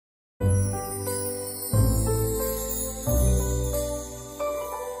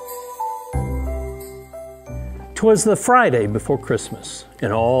'Twas the Friday before Christmas,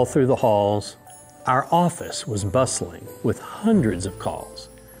 and all through the halls, our office was bustling with hundreds of calls.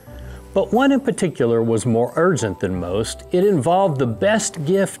 But one in particular was more urgent than most. It involved the best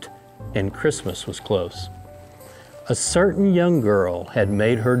gift, and Christmas was close. A certain young girl had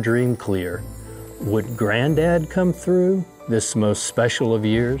made her dream clear. Would Granddad come through this most special of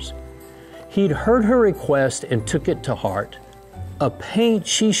years? He'd heard her request and took it to heart. A paint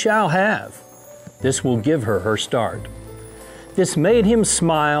she shall have. This will give her her start. This made him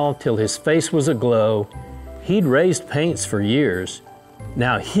smile till his face was aglow. He'd raised paints for years.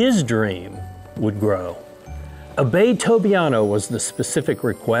 Now his dream would grow. A Beethoviano was the specific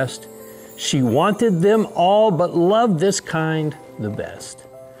request. She wanted them all, but loved this kind the best.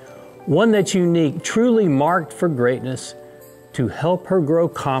 One that's unique, truly marked for greatness, to help her grow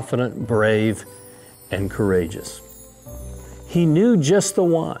confident, brave, and courageous. He knew just the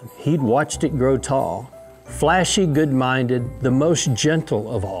one. He'd watched it grow tall, flashy, good-minded, the most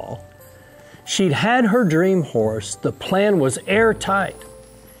gentle of all. She'd had her dream horse. The plan was airtight.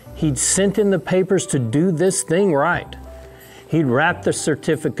 He'd sent in the papers to do this thing right. He'd wrapped the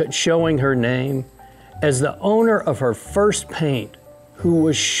certificate showing her name as the owner of her first paint, who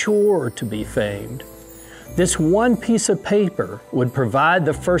was sure to be famed. This one piece of paper would provide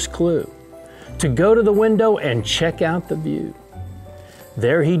the first clue to go to the window and check out the view.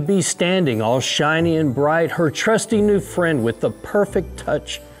 There he'd be standing all shiny and bright, her trusty new friend with the perfect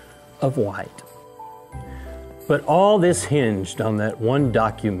touch of white. But all this hinged on that one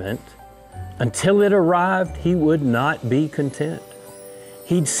document. Until it arrived, he would not be content.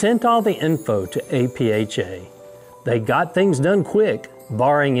 He'd sent all the info to APHA. They got things done quick,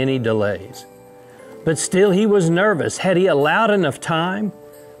 barring any delays. But still he was nervous. Had he allowed enough time?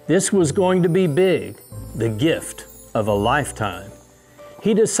 This was going to be big, the gift of a lifetime.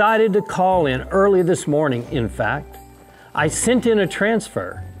 He decided to call in early this morning, in fact. I sent in a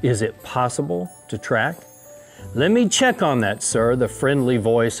transfer. Is it possible to track? Let me check on that, sir, the friendly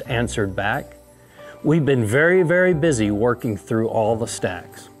voice answered back. We've been very, very busy working through all the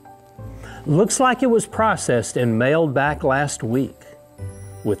stacks. Looks like it was processed and mailed back last week.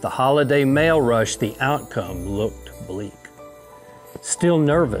 With the holiday mail rush, the outcome looked bleak. Still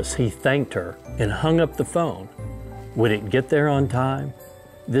nervous, he thanked her and hung up the phone. Would it get there on time?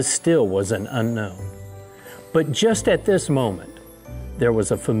 This still was an unknown. But just at this moment, there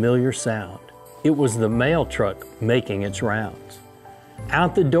was a familiar sound. It was the mail truck making its rounds.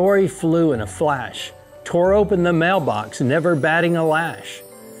 Out the door he flew in a flash, tore open the mailbox, never batting a lash.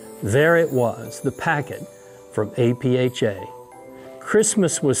 There it was, the packet from APHA.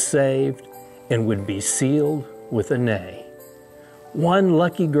 Christmas was saved and would be sealed with a nay. One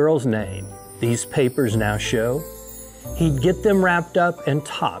lucky girl's name these papers now show. He'd get them wrapped up and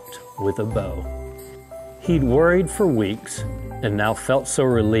topped with a bow. He'd worried for weeks and now felt so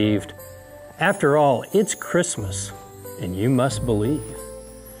relieved. After all, it's Christmas, and you must believe.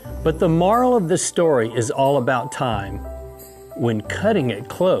 But the moral of this story is all about time. When cutting it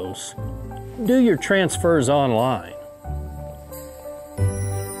close, do your transfers online.